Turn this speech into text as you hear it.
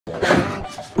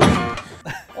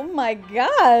Oh my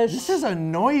gosh. This is a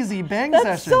noisy bang That's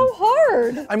session. so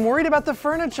hard. I'm worried about the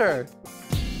furniture.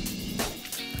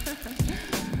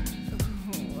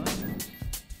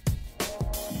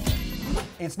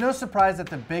 It's no surprise that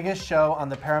the biggest show on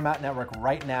the Paramount Network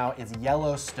right now is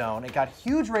Yellowstone. It got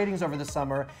huge ratings over the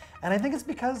summer, and I think it's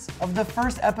because of the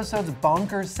first episode's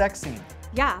bonkers sex scene.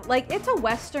 Yeah, like it's a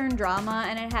Western drama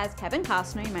and it has Kevin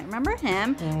Costner, you might remember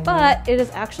him, but it is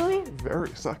actually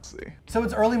very sexy. So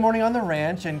it's early morning on the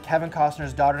ranch and Kevin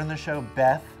Costner's daughter in the show,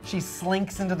 Beth, she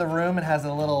slinks into the room and has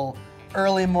a little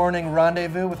early morning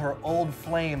rendezvous with her old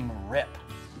flame, Rip.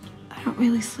 I don't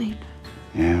really sleep.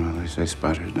 Yeah, well, they say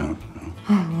spiders don't.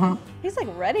 He's like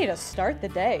ready to start the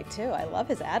day too. I love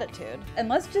his attitude. And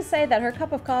let's just say that her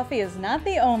cup of coffee is not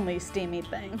the only steamy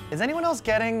thing. Is anyone else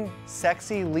getting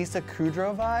sexy Lisa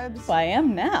Kudrow vibes? I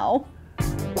am now.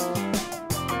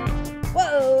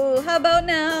 Whoa, how about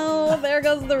now? There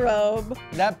goes the robe.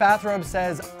 That bathrobe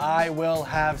says, I will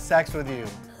have sex with you.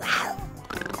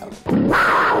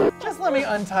 Just let me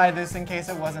untie this in case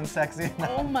it wasn't sexy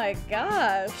enough. Oh my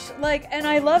gosh. Like, and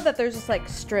I love that there's this like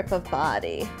strip of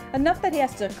body. Enough that he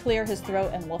has to clear his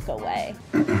throat and look away.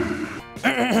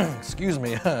 Excuse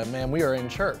me, ma'am, we are in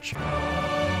church.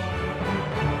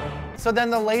 So then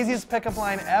the laziest pickup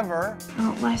line ever.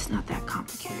 Oh, life's not that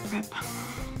complicated, Rip.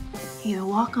 Either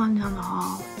walk on down the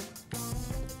hall.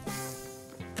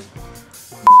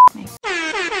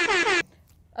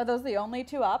 Are those the only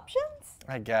two options?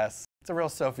 I guess. It's a real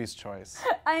Sophie's choice.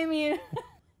 I mean...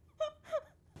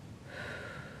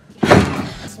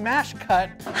 Smash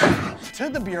cut to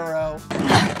the bureau.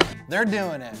 They're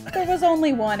doing it. There was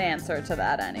only one answer to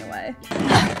that anyway.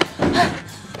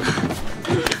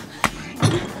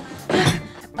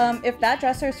 If that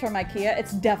dresser's from IKEA,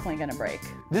 it's definitely gonna break.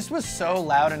 This was so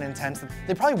loud and intense that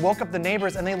they probably woke up the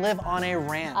neighbors and they live on a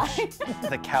ranch.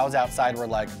 The cows outside were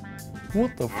like,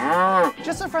 what the f?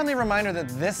 Just a friendly reminder that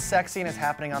this sex scene is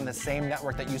happening on the same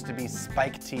network that used to be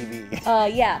Spike TV.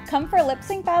 Yeah, come for a lip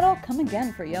sync battle, come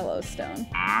again for Yellowstone.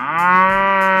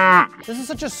 This is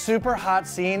such a super hot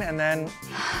scene, and then...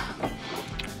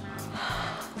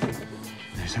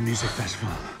 There's a music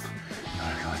festival. You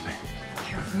wanna go with me?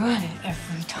 You ruin it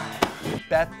every time.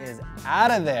 Beth is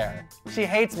out of there. She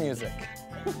hates music.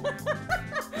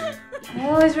 I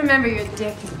always remember your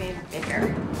dick as being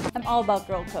bigger. I'm all about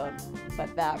girl code,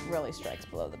 but that really strikes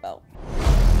below the belt.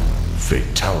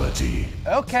 Fatality.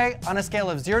 Okay, on a scale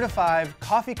of 0 to 5,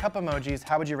 coffee cup emojis,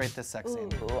 how would you rate this sex scene?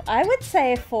 Ooh, I would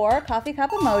say 4 coffee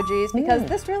cup emojis because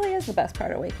this really is the best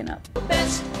part of waking up.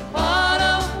 Best part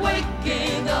of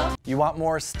waking up. You want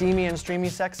more steamy and streamy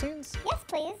sex scenes? Yes,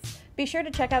 please. Be sure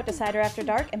to check out Decider After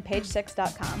Dark and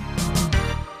page6.com.